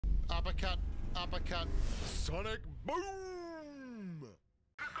Uppercut, uppercut, sonic boom!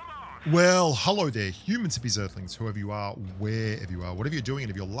 Well, hello there, humans, hippies, earthlings, whoever you are, wherever you are, whatever you're doing, and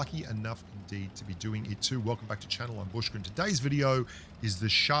if you're lucky enough indeed to be doing it too, welcome back to channel. I'm Bushka, and today's video is the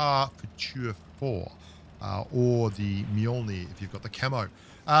Char Futur 4, or the Mjolnir, if you've got the camo.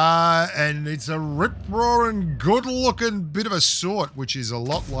 And it's a rip-roaring, good-looking bit of a sort, which is a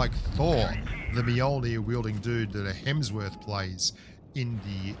lot like Thor, the Mjolnir-wielding dude that Hemsworth plays in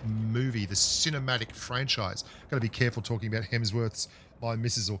the movie, the cinematic franchise. Got to be careful talking about Hemsworths. My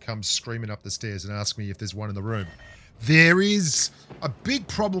missus will come screaming up the stairs and ask me if there's one in the room. There is a big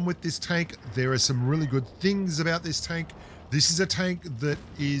problem with this tank. There are some really good things about this tank. This is a tank that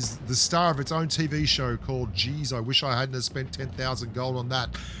is the star of its own TV show called Geez, I Wish I Hadn't have spent 10,000 gold on that.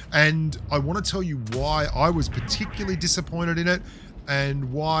 And I want to tell you why I was particularly disappointed in it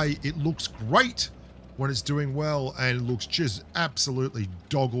and why it looks great when it's doing well and looks just absolutely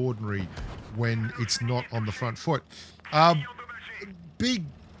dog ordinary when it's not on the front foot. Big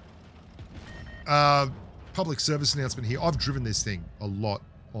public service announcement here. I've driven this thing a lot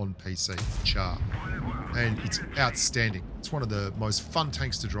on PC, Char, and it's outstanding. It's one of the most fun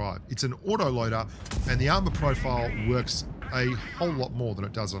tanks to drive. It's an autoloader, and the armor profile works a whole lot more than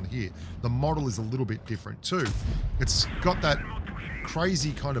it does on here. The model is a little bit different too. It's got that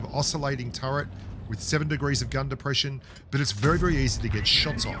crazy kind of oscillating turret with 7 degrees of gun depression, but it's very, very easy to get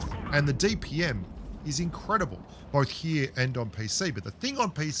shots off. And the DPM is incredible, both here and on PC. But the thing on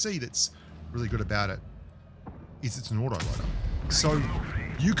PC that's really good about it is it's an autoloader. So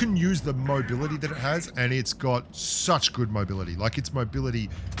you can use the mobility that it has, and it's got such good mobility. Like, its mobility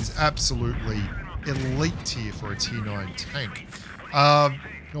is absolutely elite tier for a tier 9 tank.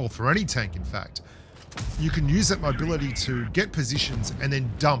 Or for any tank, in fact. You can use that mobility to get positions and then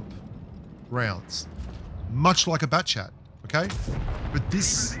dump rounds, much like a Batchat, okay? But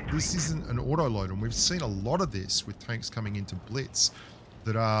this isn't an autoloader, and we've seen a lot of this with tanks coming into Blitz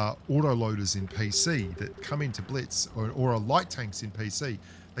that are autoloaders in PC that come into Blitz, or are light tanks in PC.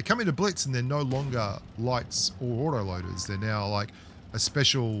 They come into Blitz and they're no longer lights or autoloaders. They're now like a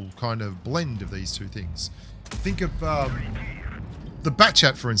special kind of blend of these two things. Think of the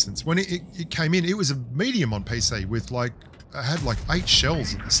Batchat, for instance. When it came in, it was a medium on PC with like, it had like 8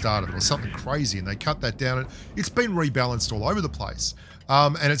 shells at the start of it or something crazy, and they cut that down, and it's been rebalanced all over the place.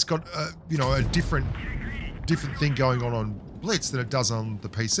 And it's got you know, a different thing going on Blitz than it does on the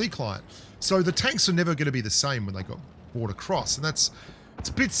PC client. So the tanks are never going to be the same when they got brought across, and it's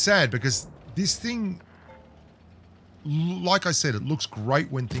a bit sad because this thing, like I said, it looks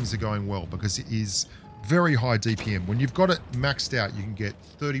great when things are going well because it is very high DPM. When you've got it maxed out, you can get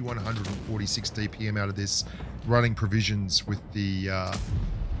 3,146 DPM out of this, running provisions with the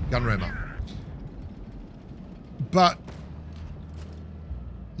gun rammer. But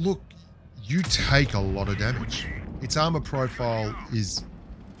look, you take a lot of damage. Its armor profile it's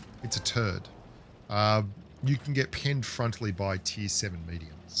a turd. You can get penned frontally by tier 7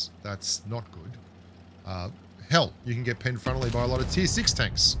 mediums. That's not good. Hell, you can get penned frontally by a lot of tier 6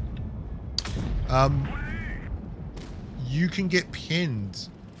 tanks. You can get penned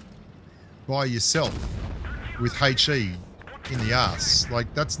by yourself with HE in the ass.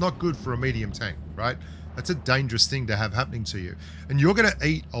 Like, that's not good for a medium tank, right? That's a dangerous thing to have happening to you. And you're going to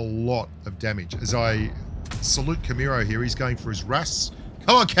eat a lot of damage. As I salute Camiro here, he's going for his RAS.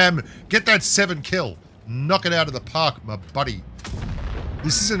 Come on, Cam, get that 7 kill. Knock it out of the park, my buddy.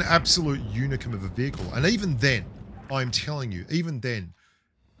 This is an absolute unicum of a vehicle. And even then, I'm telling you, even then,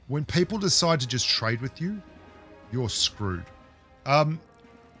 when people decide to just trade with you, you're screwed. The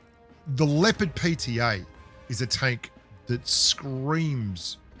Leopard PTA is a tank that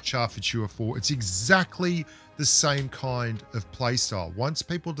screams Char Futur 4. It's exactly the same kind of playstyle. Once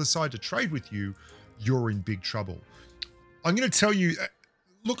people decide to trade with you, you're in big trouble. I'm going to tell you,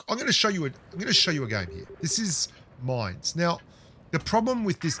 look, I'm going to show you a game here. This is Mines. Now, the problem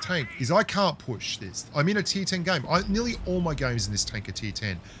with this tank is I can't push this. I'm in a tier 10 game. Nearly all my games in this tank are tier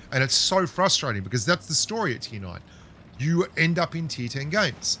 10. And it's so frustrating because that's the story at tier 9. You end up in tier 10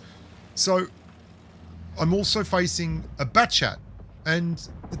 games. So I'm also facing a Batchat, and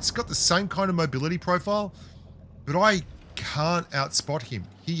it's got the same kind of mobility profile, but I can't outspot him.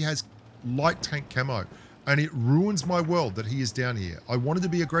 He has light tank camo, and it ruins my world that he is down here. I wanted to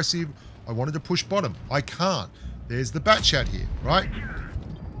be aggressive. I wanted to push bottom. I can't. There's the Batchat here, right?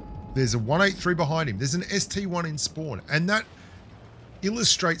 There's a 183 behind him. There's an ST1 in spawn, and that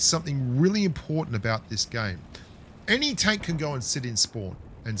illustrates something really important about this game. Any tank can go and sit in spawn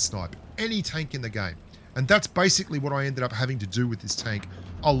and snipe. Any tank in the game. And that's basically what I ended up having to do with this tank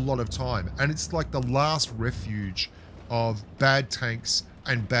a lot of time. And it's like the last refuge of bad tanks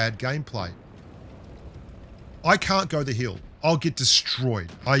and bad gameplay. I can't go the hill. I'll get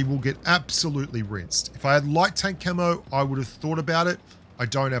destroyed. I will get absolutely rinsed. If I had light tank camo, I would have thought about it. I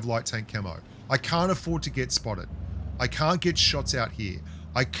don't have light tank camo. I can't afford to get spotted. I can't get shots out here.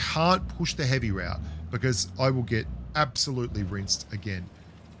 I can't push the heavy route because I will get absolutely rinsed again.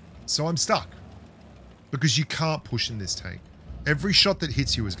 So I'm stuck because you can't push in this tank. Every shot that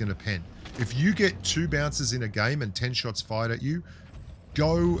hits you is going to pen. If you get 2 bounces in a game and 10 shots fired at you,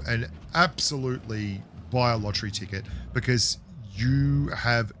 go and absolutely buy a lottery ticket because you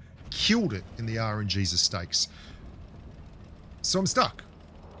have killed it in the RNGs of stakes. So I'm stuck.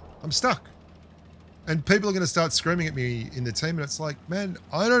 I'm stuck. And people are going to start screaming at me in the team, and it's like, man,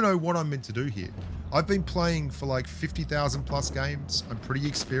 I don't know what I'm meant to do here. I've been playing for like 50,000 plus games. I'm pretty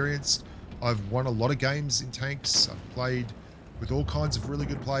experienced. I've won a lot of games in tanks. I've played with all kinds of really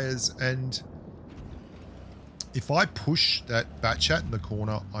good players, and if I push that bat chat in the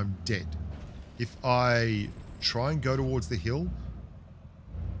corner, I'm dead. If I try and go towards the hill,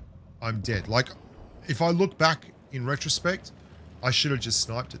 I'm dead. Like, if I look back in retrospect, I should have just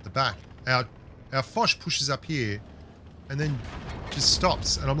sniped at the back. Our Foch pushes up here and then just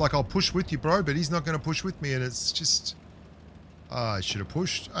stops. And I'm like, I'll push with you, bro, but he's not going to push with me. And it's just, I should have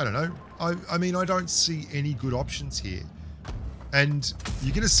pushed. I don't know. I mean, I don't see any good options here. And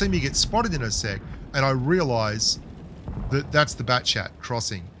you're going to see me get spotted in a sec. And I realize that that's the bat chat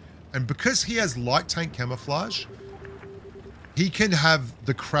crossing. And because he has light tank camouflage, he can have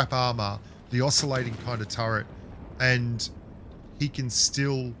the crap armor, the oscillating kind of turret, and he can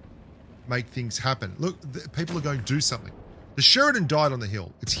still make things happen. Look, people are going to do something. The Sheridan died on the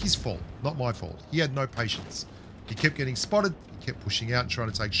hill. It's his fault, not my fault. He had no patience. He kept getting spotted. He kept pushing out and trying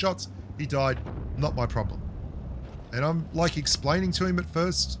to take shots. He died. Not my problem. And I'm like explaining to him at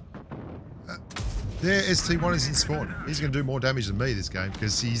first, their ST1 is in spawn. He's going to do more damage than me this game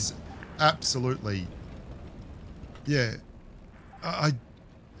because he's absolutely, yeah.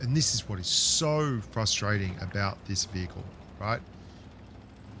 And this is what is so frustrating about this vehicle, right?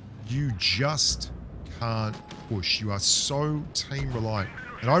 You just can't push. You are so team reliant.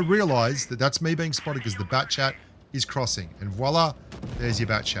 And I realize that that's me being spotted because the bat chat is crossing. And voila, there's your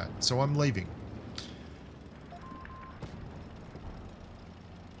bat chat. So I'm leaving.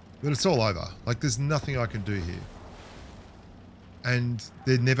 But it's all over. Like, there's nothing I can do here. And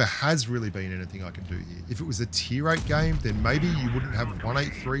there never has really been anything I can do here. If it was a tier 8 game, then maybe you wouldn't have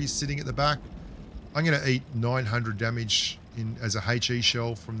 183 sitting at the back. I'm going to eat 900 damage as a HE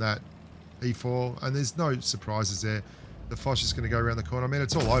shell from that E4, and there's no surprises there. The Foch is going to go around the corner. I mean,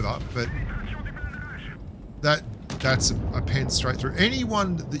 it's all over, but that's a pen straight through.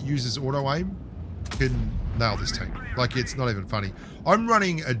 Anyone that uses auto-aim can nail this tank. Like, it's not even funny. I'm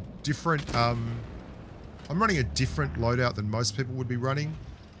running a different loadout than most people would be running.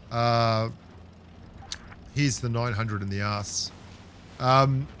 Here's the 900 in the arse.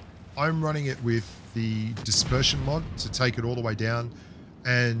 I'm running it with the dispersion mod to take it all the way down,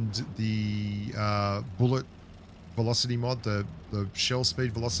 and the bullet velocity mod, the shell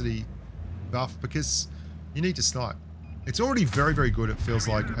speed velocity buff, because you need to snipe. It's already very, very good, it feels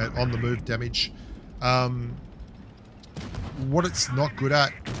like, at on-the-move damage. What it's not good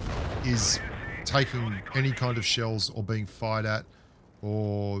at is taking any kind of shells or being fired at,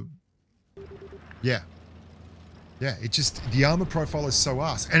 or yeah, it just, the armor profile is so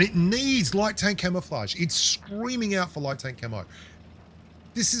ass, and it needs light tank camouflage. It's screaming out for light tank camo.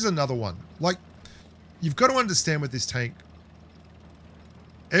 This is another one. Like, you've got to understand with this tank,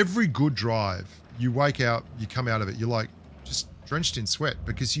 every good drive, you wake out, you come out of it, you're like just drenched in sweat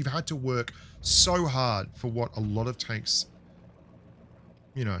because you've had to work so hard for what a lot of tanks,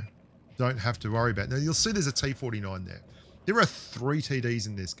 you know, don't have to worry about. Now, you'll see there's a T49 there. There are 3 TDs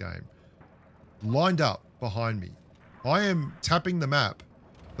in this game lined up behind me. I am tapping the map.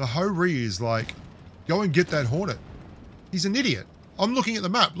 The Ho-Ri is like, go and get that Hornet. He's an idiot. I'm looking at the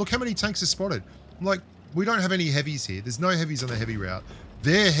map. Look how many tanks are spotted. I'm like, we don't have any heavies here. There's no heavies on the heavy route.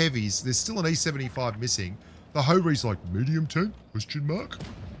 They're heavies. There's still an E75 missing. The Ho-Ri's like, medium tank? Question mark?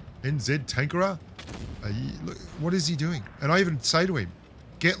 NZ Tankerer? Look, what is he doing? And I even say to him,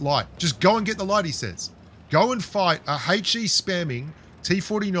 get light. Just go and get the light, he says. Go and fight a HE spamming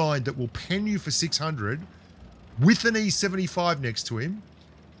T49 that will pen you for 600 with an E75 next to him.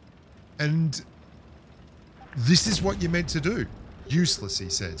 And this is what you're meant to do. Useless, he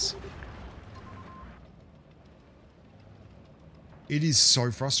says. It is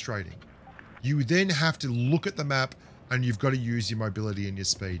so frustrating. You then have to look at the map and you've got to use your mobility and your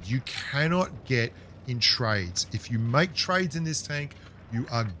speed. You cannot get in trades. If you make trades in this tank, you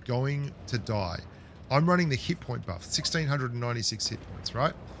are going to die. I'm running the hit point buff, 1,696 hit points,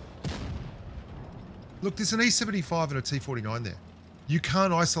 right? Look, there's an E75 and a T49 there. You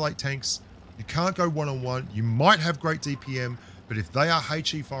can't isolate tanks. You can't go one-on-one. You might have great DPM, but if they are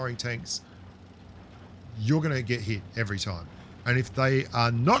HE firing tanks, you're going to get hit every time. And if they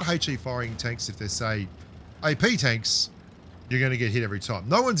are not HE firing tanks, if they're, say, AP tanks, you're going to get hit every time.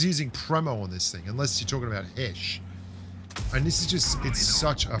 No one's using Premo on this thing, unless you're talking about Hesh. And this is just, it's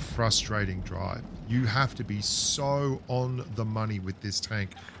such a frustrating drive. You have to be so on the money with this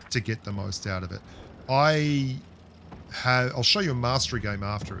tank to get the most out of it. I'll show you a mastery game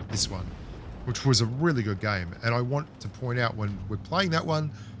after it, this one, which was a really good game. And I want to point out when we're playing that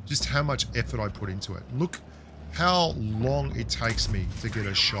one, just how much effort I put into it. Look how long it takes me to get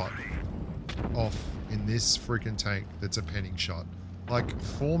a shot off in this freaking tank that's a penning shot. Like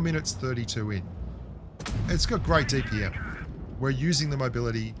 4 minutes 32 in. It's got great DPM. We're using the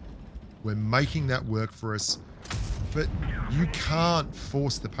mobility. We're making that work for us. But you can't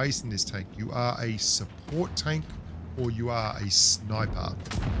force the pace in this tank. You are a support tank or you are a sniper.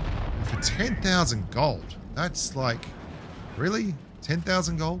 And for 10,000 gold, that's like, really?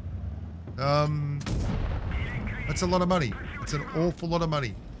 10,000 gold? That's a lot of money. It's an awful lot of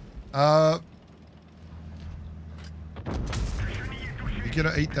money. You're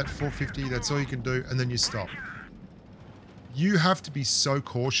going to eat that 450. That's all you can do. And then you stop. You have to be so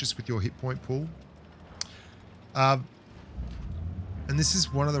cautious with your hit point pool. And this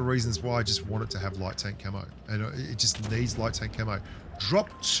is one of the reasons why I just wanted to have light tank camo. And it just needs light tank camo. Drop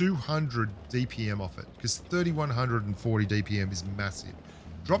 200 DPM off it, because 3,140 DPM is massive.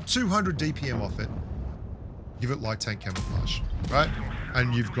 Drop 200 DPM off it, give it light tank camouflage, right?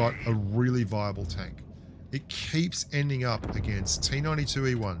 And you've got a really viable tank. It keeps ending up against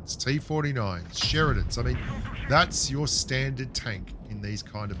T92E1s, T49s, Sheridans. I mean, that's your standard tank in these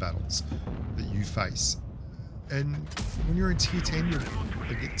kind of battles that you face. And when you're in tier 10, you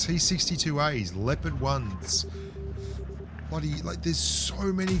get T62As, Leopard 1s. Bloody, like, there's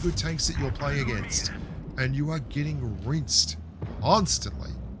so many good tanks that you're playing against. And you are getting rinsed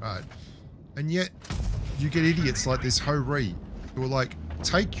constantly, right? And yet, you get idiots like this Ho-Ri who are like,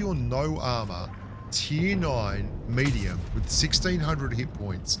 take your no armor, tier 9 medium with 1,600 hit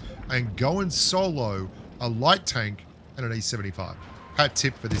points and go and solo a light tank and an E75. Hat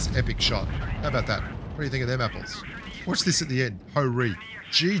tip for this epic shot. How about that? What do you think of them apples? Watch this at the end. Ho-Ri.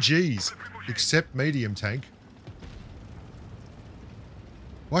 GG's. Except medium tank.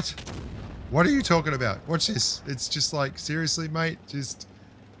 What? What are you talking about? Watch this. It's just like, seriously, mate, just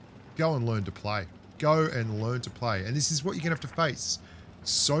go and learn to play. Go and learn to play. And this is what you're going to have to face.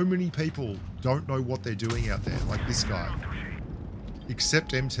 So many people don't know what they're doing out there, like this guy.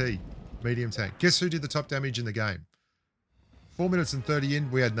 Except MT, medium tank. Guess who did the top damage in the game? 4 minutes and 30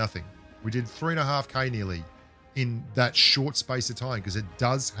 in, we had nothing. We did 3.5k nearly in that short space of time because it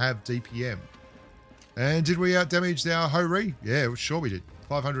does have DPM. And did we outdamage our Ho-Ri? Yeah, sure we did.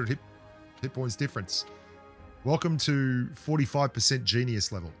 500 hit points difference. Welcome to 45%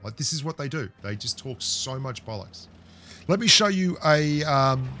 genius level. Like, this is what they do. They just talk so much bollocks. Let me show you a...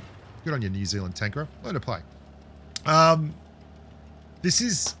 good on you, New Zealand tanker. Learn to play. This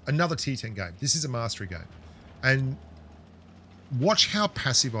is another tier 10 game. This is a mastery game. And watch how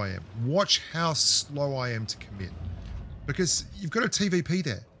passive I am. Watch how slow I am to commit. Because you've got a TVP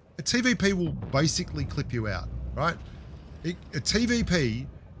there. A TVP will basically clip you out, right? A TVP,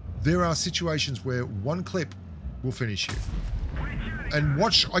 there are situations where one clip will finish you. And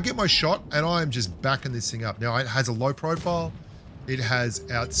watch, I get my shot and I am just backing this thing up. Now, it has a low profile, it has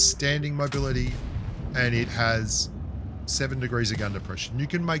outstanding mobility, and it has 7 degrees of gun depression. You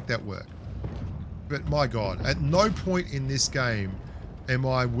can make that work. But my God, at no point in this game am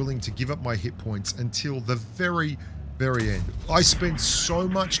I willing to give up my hit points until the very, very end. I spent so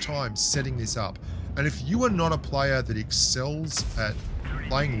much time setting this up. And if you are not a player that excels at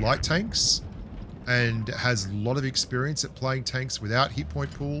playing light tanks and has a lot of experience at playing tanks without hit point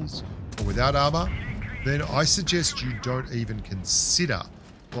pools or without armor, then I suggest you don't even consider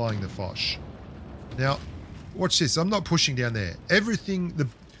flying the Foch. Now, watch this. I'm not pushing down there. Everything,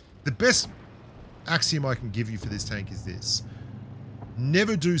 the best axiom I can give you for this tank is this.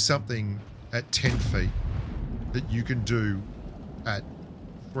 Never do something at 10 feet that you can do at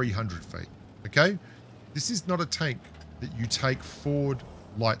 300 feet. Okay? This is not a tank that you take forward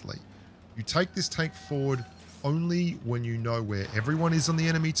lightly. You take this tank forward only when you know where everyone is on the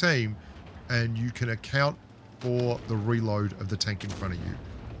enemy team and you can account for the reload of the tank in front of you.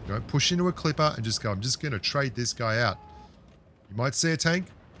 You don't push into a clipper and just go, I'm just going to trade this guy out. You might see a tank,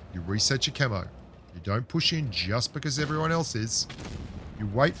 you reset your camo. You don't push in just because everyone else is. You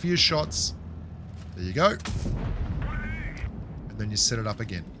wait for your shots, There you go. And then you set it up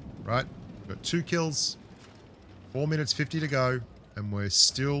again, right? We've got 2 kills, 4 minutes 50 to go, and we're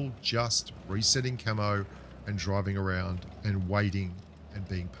still just resetting camo and driving around and waiting and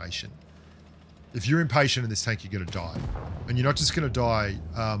being patient. If you're impatient in this tank, you're going to die. And you're not just going to die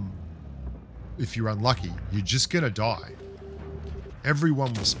if you're unlucky. You're just going to die.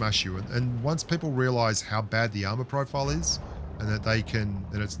 Everyone will smash you. And once people realize how bad the armor profile is, and that they can,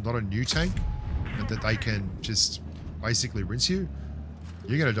 that it's not a new tank, and that they can just basically rinse you,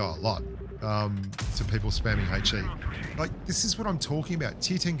 you're going to die a lot to people spamming HE. Like, this is what I'm talking about.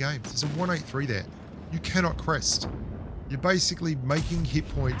 Tier 10 games. There's a 183 there. You cannot crest. You're basically making hit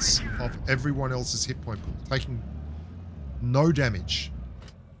points off everyone else's hit point pool, taking no damage.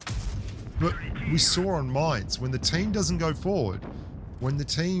 But we saw on mines, when the team doesn't go forward, when the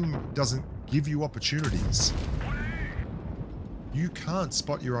team doesn't give you opportunities, you can't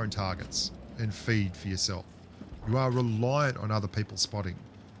spot your own targets and feed for yourself. You are reliant on other people spotting.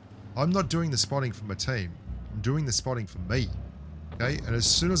 I'm not doing the spotting for my team. I'm doing the spotting for me. Okay? And as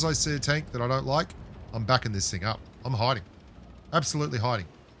soon as I see a tank that I don't like, I'm backing this thing up. I'm hiding. Absolutely hiding.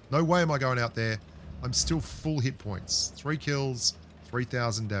 No way am I going out there. I'm still full hit points. 3 kills,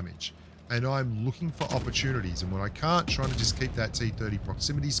 3,000 damage. And I'm looking for opportunities. And when I can't, trying to just keep that T30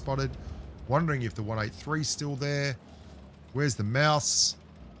 proximity spotted. Wondering if the 183 is still there. Where's the mouse?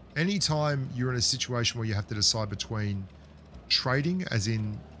 Anytime you're in a situation where you have to decide between trading, as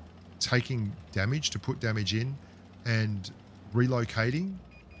in taking damage to put damage in, and relocating,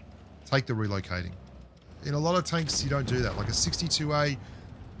 take the relocating. In a lot of tanks, you don't do that. Like a 62A,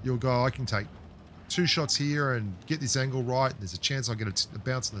 you'll go, I can take 2 shots here and get this angle right. There's a chance I'll get a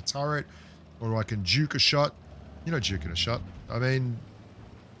bounce on the turret, or I can juke a shot. You're not juking a shot. I mean,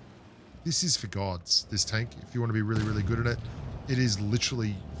 this is for gods, this tank. If you want to be really, really good at it, it is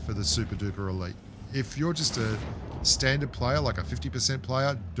literally for the super duper elite. If you're just a standard player, like a 50%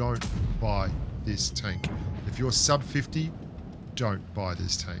 player, don't buy this tank. If you're sub 50, don't buy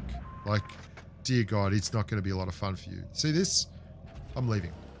this tank. Like, dear God, it's not going to be a lot of fun for you. See this? I'm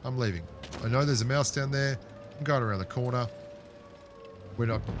leaving. I'm leaving. I know there's a mouse down there. I'm going around the corner. We're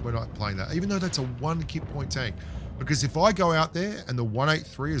not playing that. Even though that's a 1 hit point tank. Because if I go out there and the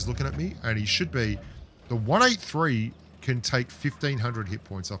 183 is looking at me, and he should be, the 183 can take 1,500 hit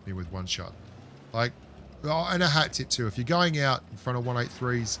points off me with 1 shot. Like, oh, and a hat tip too. If you're going out in front of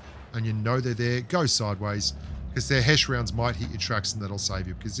 183s and you know they're there, go sideways. Because their Hesh rounds might hit your tracks and that'll save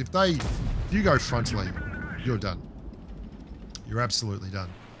you. Because if you go frontally, you're done. You're absolutely done.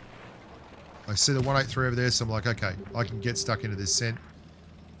 I see the 183 over there, so I'm like, okay, I can get stuck into this scent.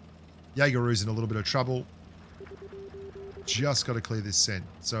 Jaegeroo's in a little bit of trouble. Just got to clear this scent.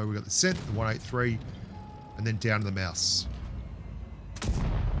 So we've got the scent, the 183, and then down to the mouse.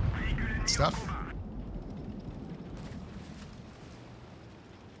 Good stuff.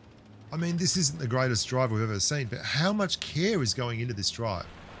 I mean, this isn't the greatest drive we've ever seen, but how much care is going into this drive?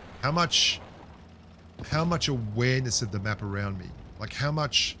 How much awareness of the map around me? Like, how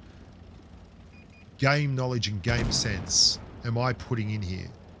much game knowledge and game sense am I putting in here?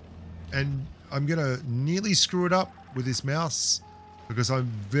 And I'm going to nearly screw it up with this mouse because I'm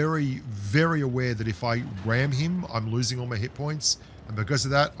very, very aware that if I ram him, I'm losing all my hit points. And because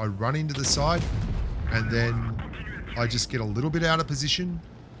of that, I run into the side and then I just get a little bit out of position.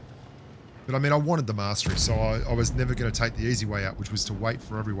 But I mean, I wanted the mastery, so I was never going to take the easy way out, which was to wait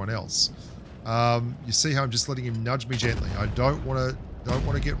for everyone else. You see how I'm just letting him nudge me gently. I don't want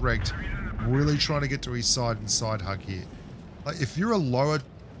to get wrecked. I'm really trying to get to his side and side hug here. Like, if you're a lower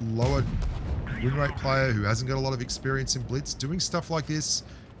win rate player who hasn't got a lot of experience in Blitz, doing stuff like this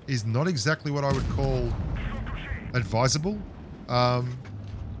is not exactly what I would call advisable.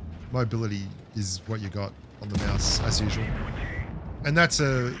 Mobility is what you got on the mouse as usual. And that's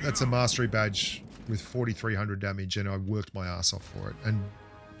a mastery badge with 4,300 damage, and I worked my ass off for it. And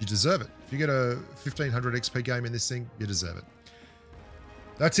you deserve it. If you get a 1,500 XP game in this thing, you deserve it.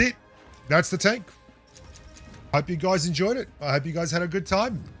 That's it. That's the tank. Hope you guys enjoyed it. I hope you guys had a good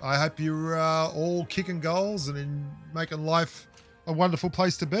time. I hope you're all kicking goals and making life a wonderful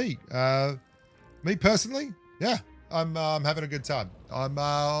place to be. Me personally, yeah, I'm having a good time. I'm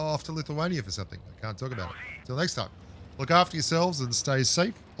off to Lithuania for something. I can't talk about it. Till next time. Look after yourselves and stay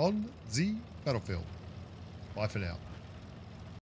safe on the battlefield. Bye for now.